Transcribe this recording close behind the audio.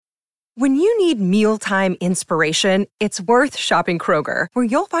When you need mealtime inspiration, it's worth shopping Kroger, where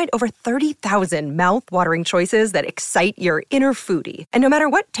you'll find over 30,000 mouth-watering choices that excite your inner foodie. And no matter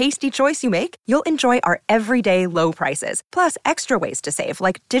what tasty choice you make, you'll enjoy our everyday low prices, plus extra ways to save,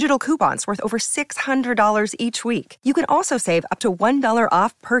 like digital coupons worth over $600 each week. You can also save up to $1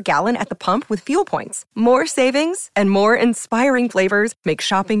 off per gallon at the pump with fuel points. More savings and more inspiring flavors make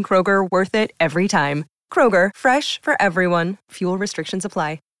shopping Kroger worth it every time. Kroger, fresh for everyone. Fuel restrictions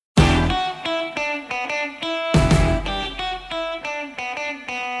apply.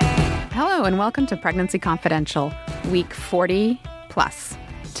 Hello and welcome to Pregnancy Confidential, week 40 plus.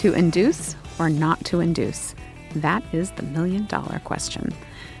 To induce or not to induce? That is the million-dollar question.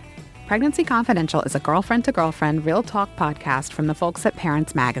 Pregnancy Confidential is a girlfriend-to-girlfriend real talk podcast from the folks at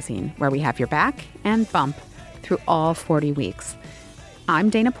Parents Magazine, where we have your back and bump through all 40 weeks.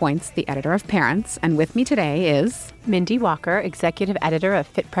 I'm Dana Points, the editor of Parents, and with me today is Mindy Walker, executive editor of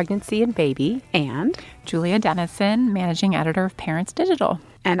Fit Pregnancy and Baby, and Julia Dennison, managing editor of Parents Digital.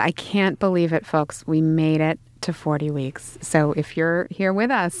 And I can't believe it, folks. We made it to 40 weeks. So if you're here with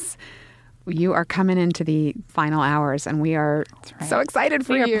us, you are coming into the final hours, and we are so excited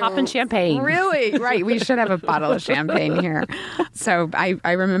for you. We are popping champagne. Really? Right. We should have a bottle of champagne here. So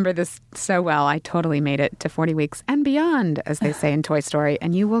I remember this so well. I totally made it to 40 weeks and beyond, as they say in Toy Story,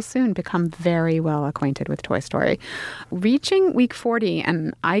 and you will soon become very well acquainted with Toy Story. Reaching week 40,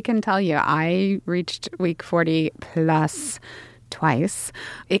 and I can tell you, I reached week 40 plus twice.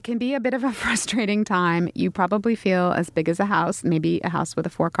 It can be a bit of a frustrating time. You probably feel as big as a house, maybe a house with a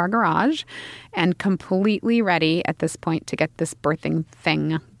 4-car garage, and completely ready at this point to get this birthing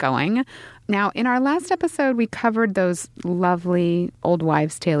thing going. Now, in our last episode, we covered those lovely old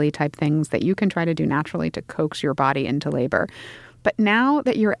wives' tale-y type things that you can try to do naturally to coax your body into labor. But now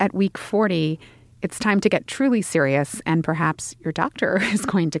that you're at week 40, it's time to get truly serious, and perhaps your doctor is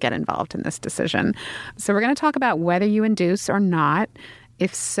going to get involved in this decision. So we're going to talk about whether you induce or not.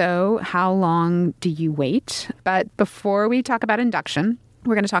 If so, how long do you wait? But before we talk about induction,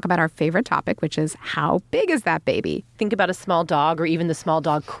 we're going to talk about our favorite topic, which is how big is that baby? Think about a small dog or even the small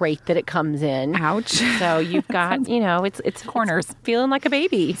dog crate that it comes in. Ouch. So you've got, it's corners. It's feeling like a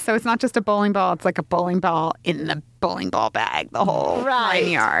baby. So it's not just a bowling ball. It's like a bowling ball in the bowling ball bag, the whole 9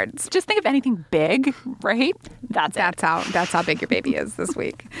 yards. Just think of anything big, right? That's how big your baby is this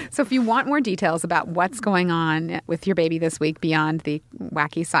week. So if you want more details about what's going on with your baby this week beyond the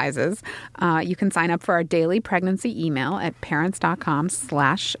wacky sizes, you can sign up for our daily pregnancy email at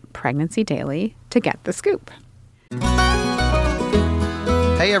parents.com/pregnancydaily to get the scoop.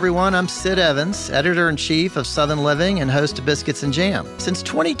 Hey everyone, I'm Sid Evans, editor-in-chief of Southern Living and host of Biscuits and Jam. Since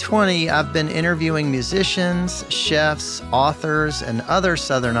 2020, I've been interviewing musicians, chefs, authors, and other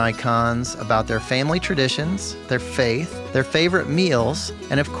Southern icons about their family traditions, their faith, their favorite meals,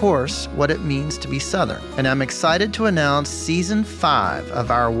 and of course, what it means to be Southern. And I'm excited to announce Season 5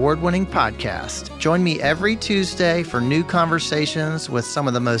 of our award-winning podcast. Join me every Tuesday for new conversations with some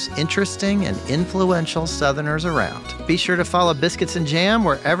of the most interesting and influential Southerners around. Be sure to follow Biscuits and Jam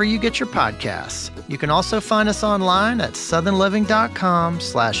wherever you get your podcasts. You can also find us online at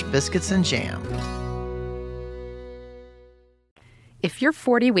southernliving.com/biscuitsandjam. If you're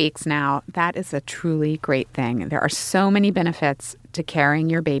 40 weeks now, that is a truly great thing. There are so many benefits to carrying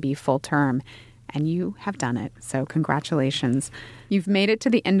your baby full term, and you have done it. So congratulations. You've made it to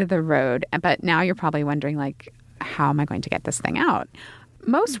the end of the road, but now you're probably wondering, how am I going to get this thing out?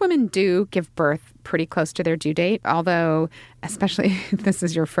 Most women do give birth pretty close to their due date, although, especially if this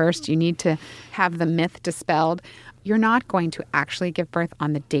is your first, you need to have the myth dispelled. You're not going to actually give birth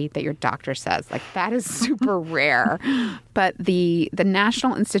on the date that your doctor says. That is super rare. But the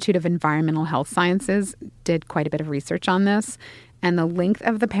National Institute of Environmental Health Sciences did quite a bit of research on this, and the length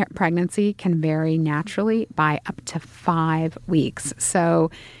of the pregnancy can vary naturally by up to 5 weeks.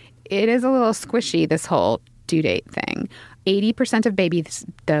 So it is a little squishy, this whole due date thing. 80% of babies,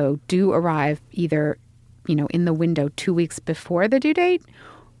 though, do arrive either, in the window 2 weeks before the due date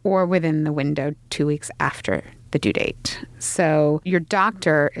or within the window 2 weeks after the due date. So your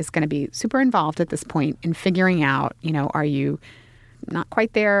doctor is going to be super involved at this point in figuring out, are you not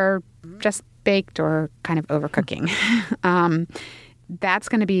quite there, just baked, or kind of overcooking? That's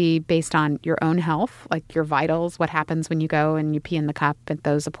going to be based on your own health, like your vitals, what happens when you go and you pee in the cup at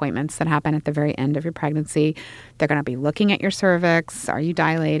those appointments that happen at the very end of your pregnancy. They're going to be looking at your cervix. Are you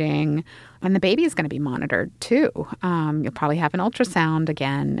dilating? And the baby is going to be monitored too. You'll probably have an ultrasound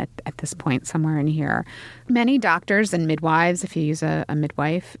again at this point somewhere in here. Many doctors and midwives, if you use a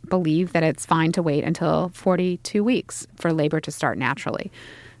midwife, believe that it's fine to wait until 42 weeks for labor to start naturally.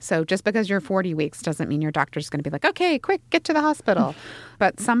 So just because you're 40 weeks doesn't mean your doctor's going to be like, okay, quick, get to the hospital.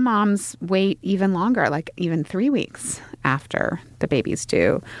 But some moms wait even longer, like even 3 weeks after the baby's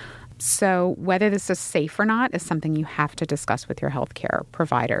due. So whether this is safe or not is something you have to discuss with your healthcare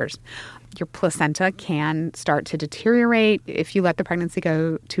providers. Your placenta can start to deteriorate if you let the pregnancy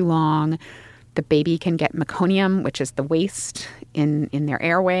go too long. The baby can get meconium, which is the waste in their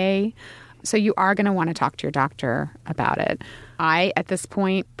airway. So you are going to want to talk to your doctor about it. I, at this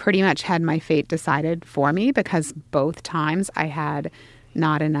point, pretty much had my fate decided for me because both times I had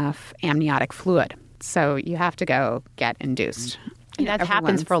not enough amniotic fluid. So you have to go get induced. And that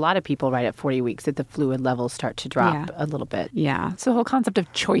happens for a lot of people right at 40 weeks that the fluid levels start to drop a little bit. Yeah. So the whole concept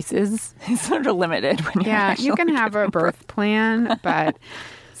of choices is sort of limited when you're you can have a birth plan, but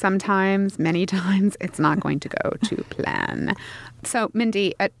sometimes, many times, it's not going to go to plan. So,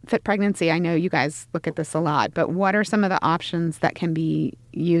 Mindy, at Fit Pregnancy, I know you guys look at this a lot, but what are some of the options that can be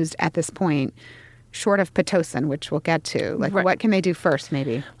used at this point, short of Pitocin, which we'll get to? Like, what can they do first,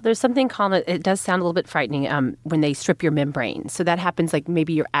 maybe? There's something called, it does sound a little bit frightening, when they strip your membrane. So that happens like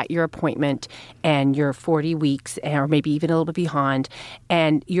maybe you're at your appointment and you're 40 weeks or maybe even a little bit behind,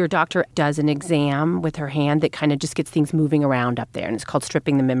 and your doctor does an exam with her hand that kind of just gets things moving around up there, and it's called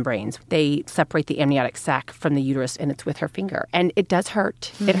stripping the membranes. They separate the amniotic sac from the uterus, and it's with her finger. And it does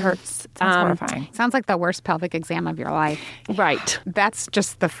hurt. It hurts. Sounds horrifying. Sounds like the worst pelvic exam of your life. Right. That's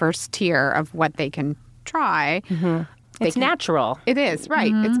just the first tier of what they can try. It's natural. It is,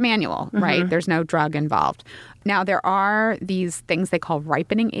 right. It's manual, right? There's no drug involved. Now, there are these things they call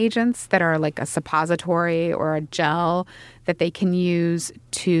ripening agents that are like a suppository or a gel that they can use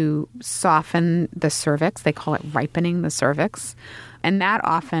to soften the cervix. They call it ripening the cervix. And that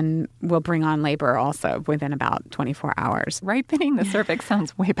often will bring on labor also within about 24 hours. Ripening the cervix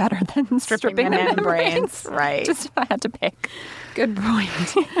sounds way better than stripping the membranes. Right. Just if I had to pick. Good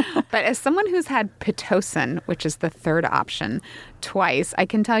point. But as someone who's had Pitocin, which is the third option, twice, I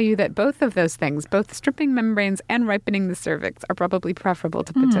can tell you that both of those things, both stripping membranes and ripening the cervix, are probably preferable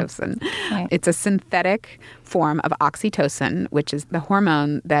to Pitocin. Right. It's a synthetic form of oxytocin, which is the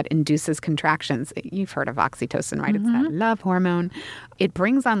hormone that induces contractions. You've heard of oxytocin, right? It's that love hormone. It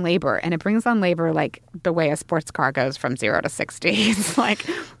brings on labor, and it brings on labor like the way a sports car goes from 0 to 60. It's like,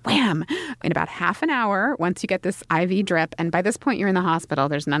 wham, in about half an hour once you get this IV drip. And by this point, you're in the hospital.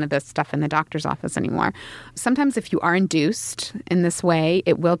 There's none of this stuff in the doctor's office anymore. Sometimes if you are induced in this way,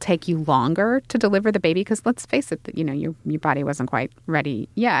 it will take you longer to deliver the baby because let's face it, your body wasn't quite ready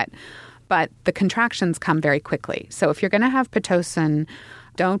yet. But the contractions come very quickly. So if you're going to have Pitocin,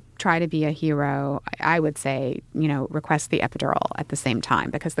 don't try to be a hero. I would say, request the epidural at the same time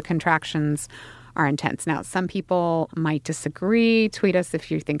because the contractions are intense. Now, some people might disagree. Tweet us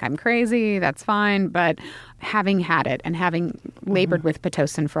if you think I'm crazy. That's fine. But having had it and having labored with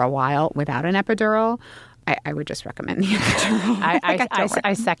Pitocin for a while without an epidural, I would just recommend the epidural.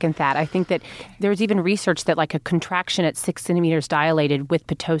 I second that. I think that there's even research that like a contraction at 6 centimeters dilated with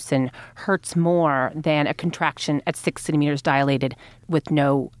Pitocin hurts more than a contraction at 6 centimeters dilated with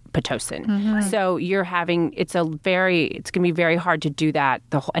no Pitocin. So you're having, it's going to be very hard to do that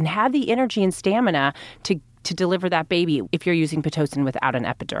and have the energy and stamina to deliver that baby if you're using Pitocin without an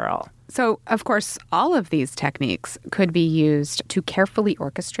epidural. So, of course, all of these techniques could be used to carefully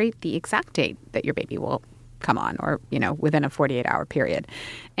orchestrate the exact date that your baby will come on or, within a 48-hour period.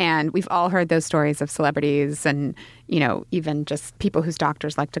 And we've all heard those stories of celebrities and, even just people whose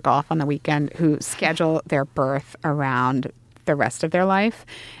doctors like to golf on the weekend who schedule their birth around the rest of their life.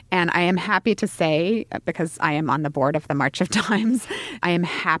 And I am happy to say, because I am on the board of the March of Dimes, I am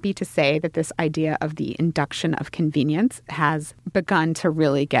happy to say that this idea of the induction of convenience has begun to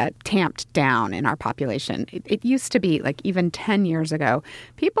really get tamped down in our population. It used to be like even 10 years ago,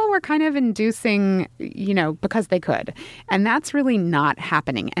 people were kind of inducing, because they could. And that's really not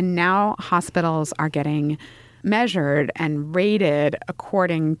happening. And now hospitals are getting measured and rated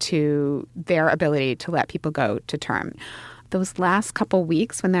according to their ability to let people go to term. Those last couple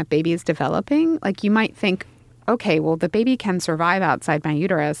weeks when that baby is developing, like you might think, okay, well, the baby can survive outside my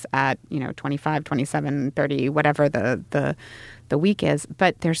uterus at, 25, 27, 30, whatever the week is.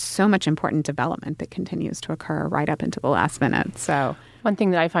 But there's so much important development that continues to occur right up into the last minute. So one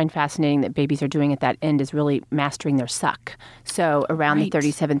thing that I find fascinating that babies are doing at that end is really mastering their suck. So around the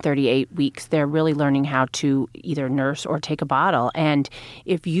 37, 38 weeks, they're really learning how to either nurse or take a bottle. And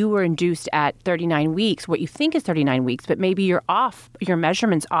if you were induced at 39 weeks, what you think is 39 weeks, but maybe you're off, your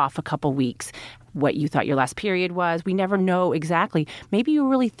measurement's off a couple weeks, what you thought your last period was. We never know exactly. Maybe you were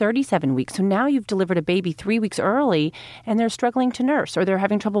really 37 weeks. So now you've delivered a baby 3 weeks early and they're struggling struggling to nurse or they're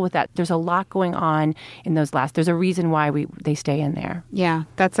having trouble with that. There's a lot going on in those there's a reason why they stay in there. Yeah,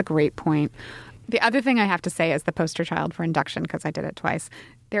 that's a great point. The other thing I have to say as the poster child for induction, because I did it twice,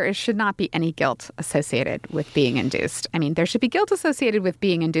 should not be any guilt associated with being induced. I mean, there should be guilt associated with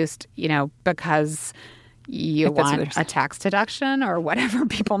being induced, because you want a tax deduction or whatever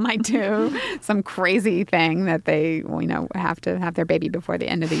people might do, some crazy thing that they, have to have their baby before the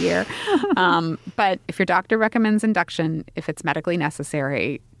end of the year. But if your doctor recommends induction, if it's medically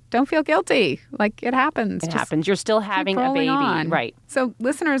necessary, don't feel guilty. Like, it happens. It happens. You're still having a baby. On. Right. So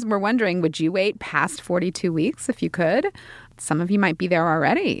listeners were wondering, would you wait past 42 weeks if you could? Some of you might be there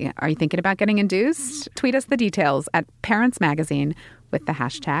already. Are you thinking about getting induced? Tweet us the details at Parents Magazine with the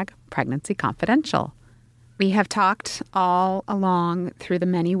hashtag PregnancyConfidential. We have talked all along through the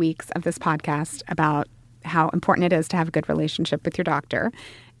many weeks of this podcast about how important it is to have a good relationship with your doctor.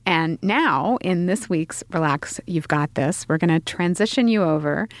 And now, in this week's Relax, You've Got This, we're going to transition you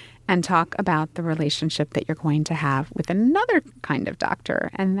over and talk about the relationship that you're going to have with another kind of doctor,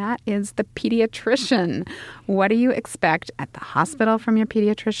 and that is the pediatrician. What do you expect at the hospital from your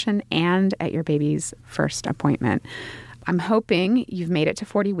pediatrician and at your baby's first appointment? I'm hoping you've made it to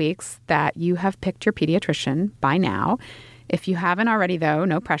 40 weeks, that you have picked your pediatrician by now. If you haven't already, though,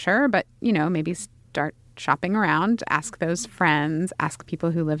 no pressure, but, maybe start shopping around, ask those friends, ask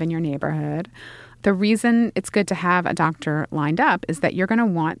people who live in your neighborhood. The reason it's good to have a doctor lined up is that you're going to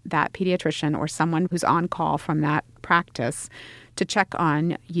want that pediatrician or someone who's on call from that practice to check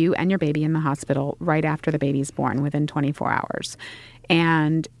on you and your baby in the hospital right after the baby's born, within 24 hours.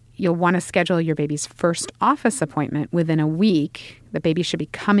 And you'll want to schedule your baby's first office appointment within a week. The baby should be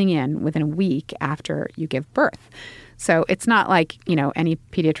coming in within a week after you give birth. So it's not like, any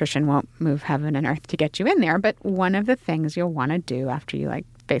pediatrician won't move heaven and earth to get you in there. But one of the things you'll want to do after you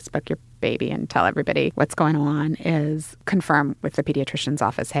Facebook your baby and tell everybody what's going on is confirm with the pediatrician's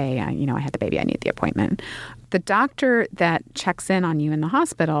office, hey, I had the baby, I need the appointment. The doctor that checks in on you in the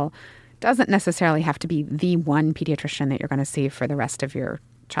hospital doesn't necessarily have to be the one pediatrician that you're going to see for the rest of your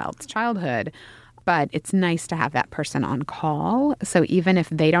child's childhood. But it's nice to have that person on call. So even if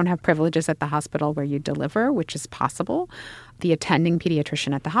they don't have privileges at the hospital where you deliver, which is possible, the attending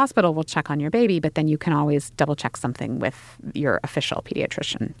pediatrician at the hospital will check on your baby, but then you can always double check something with your official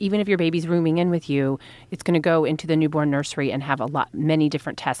pediatrician. Even if your baby's rooming in with you, it's going to go into the newborn nursery and have many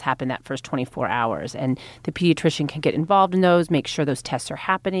different tests happen that first 24 hours. And the pediatrician can get involved in those, make sure those tests are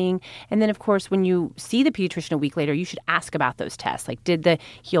happening. And then, of course, when you see the pediatrician a week later, you should ask about those tests. Like, did the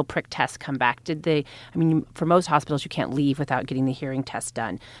heel prick test come back? For most hospitals, you can't leave without getting the hearing test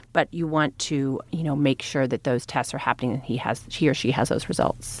done. But you want to, make sure that those tests are happening and he or she has those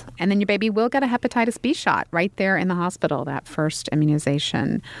results. And then your baby will get a hepatitis B shot right there in the hospital, that first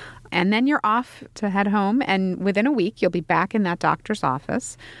immunization. And then you're off to head home. And within a week, you'll be back in that doctor's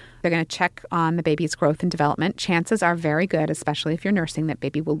office. They're going to check on the baby's growth and development. Chances are very good, especially if you're nursing, that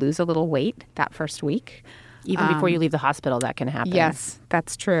baby will lose a little weight that first week. Even before you leave the hospital, that can happen. Yes,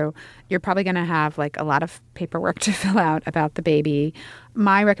 that's true. You're probably going to have a lot of paperwork to fill out about the baby.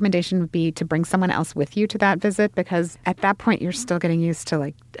 My recommendation would be to bring someone else with you to that visit, because at that point you're still getting used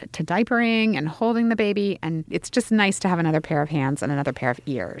to to diapering and holding the baby, and it's just nice to have another pair of hands and another pair of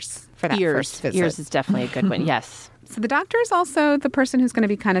ears for that first visit. Ears is definitely a good one. Yes. So the doctor is also the person who's going to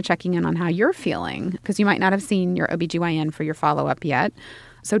be kind of checking in on how you're feeling, because you might not have seen your OBGYN for your follow-up yet.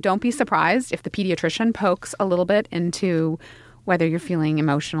 So don't be surprised if the pediatrician pokes a little bit into whether you're feeling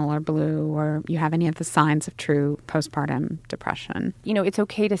emotional or blue or you have any of the signs of true postpartum depression. It's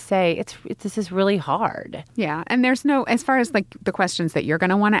okay to say this is really hard. Yeah. And there's no, as far as the questions that you're going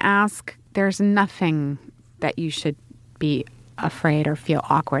to want to ask, there's nothing that you should be afraid or feel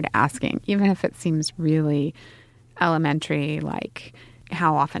awkward asking, even if it seems really elementary, like,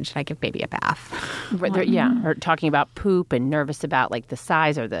 how often should I give baby a bath? Yeah, or talking about poop and nervous about the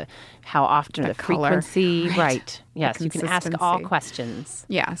size or how often, the color, frequency. Right. Yes, you can ask all questions.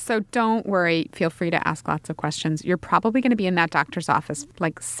 Yeah, so don't worry. Feel free to ask lots of questions. You're probably going to be in that doctor's office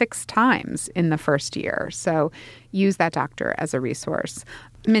 6 times in the first year. So use that doctor as a resource.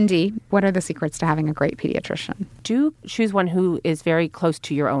 Mindy, what are the secrets to having a great pediatrician? Do choose one who is very close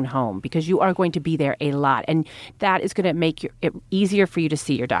to your own home, because you are going to be there a lot, and that is going to make it easier for you to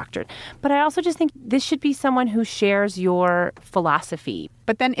see your doctor. But I also just think this should be someone who shares your philosophy.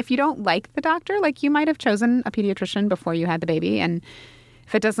 But then if you don't like the doctor, you might have chosen a pediatrician before you had the baby, and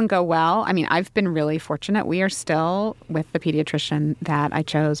if it doesn't go well, I've been really fortunate. We are still with the pediatrician that I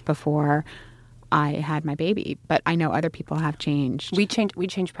chose before I had my baby, but I know other people have changed. We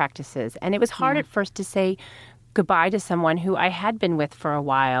changed practices, and it was hard at first to say, goodbye to someone who I had been with for a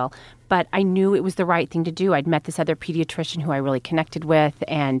while, but I knew it was the right thing to do. I'd met this other pediatrician who I really connected with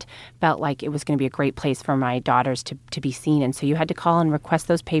and felt like it was going to be a great place for my daughters to be seen. And so you had to call and request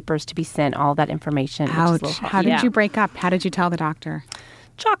those papers to be sent, all that information. Ouch. How did you break up? How did you tell the doctor?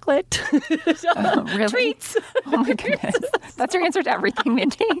 Chocolate. Really? Treats. Oh my goodness. That's your answer to everything,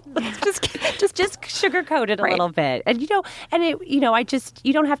 Mindy. just sugarcoat it a little bit. And, you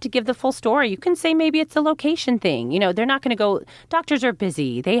don't have to give the full story. You can say maybe it's a location thing. They're not going to go, doctors are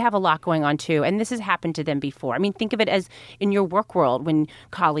busy. They have a lot going on too. And this has happened to them before. I mean, think of it as in your work world when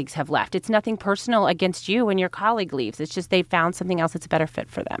colleagues have left. It's nothing personal against you when your colleague leaves. It's just they found something else that's a better fit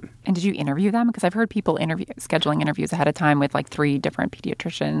for them. And did you interview them? Because I've heard people scheduling interviews ahead of time with like 3 different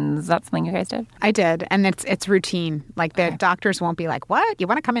pediatricians. Is that something you guys did? I did. And it's routine. Like the doctors won't be like, what? You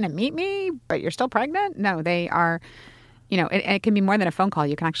want to come in and meet me, but you're still pregnant? No, they are, it can be more than a phone call.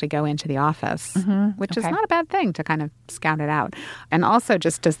 You can actually go into the office, which is not a bad thing to kind of scout it out. And also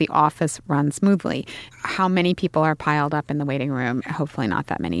just does the office run smoothly? How many people are piled up in the waiting room? Hopefully not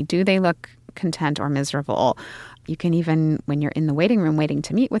that many. Do they look content or miserable? You can even, when you're in the waiting room waiting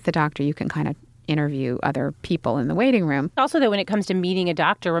to meet with the doctor, you can kind of interview other people in the waiting room. Also, though, when it comes to meeting a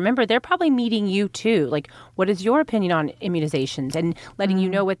doctor, remember, they're probably meeting you, too. Like, what is your opinion on immunizations? And letting you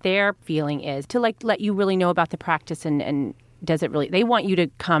know what their feeling is to, let you really know about the practice and does it really... They want you to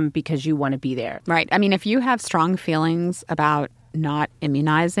come because you want to be there. Right. I mean, if you have strong feelings about not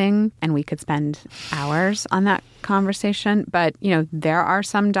immunizing, and we could spend hours on that conversation, but, there are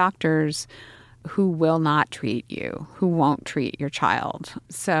some doctors who will not treat you, who won't treat your child.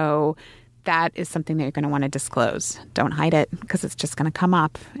 So that is something that you're going to want to disclose. Don't hide it because it's just going to come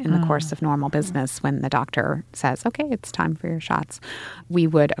up in the course of normal business when the doctor says, okay, it's time for your shots. We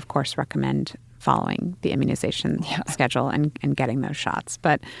would, of course, recommend following the immunization schedule and getting those shots.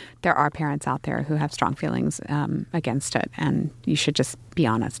 But there are parents out there who have strong feelings against it, and you should just be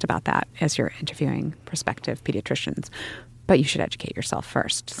honest about that as you're interviewing prospective pediatricians. But you should educate yourself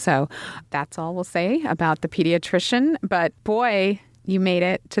first. So that's all we'll say about the pediatrician. But boy, you made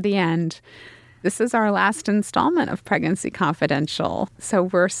it to the end. This is our last installment of Pregnancy Confidential. So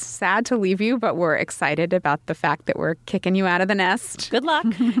we're sad to leave you, but we're excited about the fact that we're kicking you out of the nest. Good luck.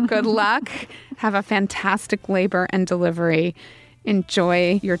 Good luck. Have a fantastic labor and delivery.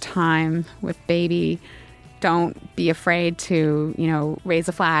 Enjoy your time with baby. Don't be afraid to, raise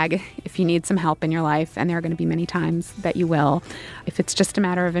a flag if you need some help in your life. And there are going to be many times that you will. If it's just a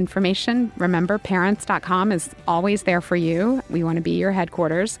matter of information, remember parents.com is always there for you. We want to be your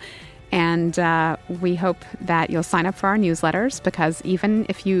headquarters. And we hope that you'll sign up for our newsletters, because even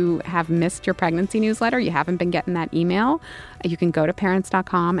if you have missed your pregnancy newsletter, you haven't been getting that email, you can go to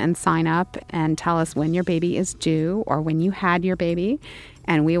parents.com and sign up and tell us when your baby is due or when you had your baby.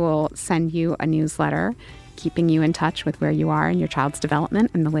 And we will send you a newsletter keeping you in touch with where you are in your child's development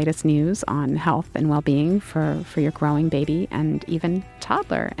and the latest news on health and well-being for your growing baby and even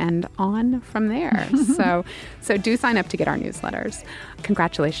toddler and on from there. So do sign up to get our newsletters.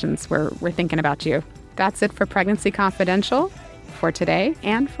 Congratulations. We're thinking about you. That's it for Pregnancy Confidential for today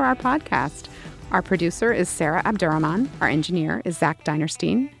and for our podcast. Our producer is Sarah Abdurrahman. Our engineer is Zach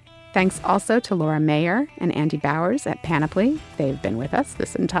Dinerstein. Thanks also to Laura Mayer and Andy Bowers at Panoply. They've been with us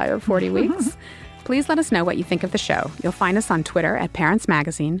this entire 40 weeks. Please let us know what you think of the show. You'll find us on Twitter at Parents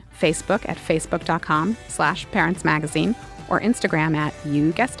Magazine, Facebook at facebook.com/Parents Magazine, or Instagram at,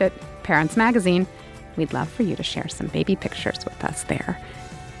 you guessed it, Parents Magazine. We'd love for you to share some baby pictures with us there.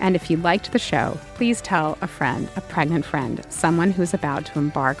 And if you liked the show, please tell a friend, a pregnant friend, someone who's about to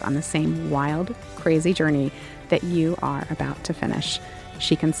embark on the same wild, crazy journey that you are about to finish.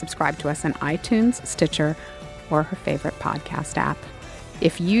 She can subscribe to us on iTunes, Stitcher, or her favorite podcast app.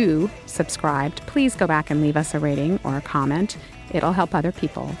 If you subscribed, please go back and leave us a rating or a comment. It'll help other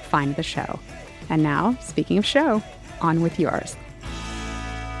people find the show. And now, speaking of show, on with yours.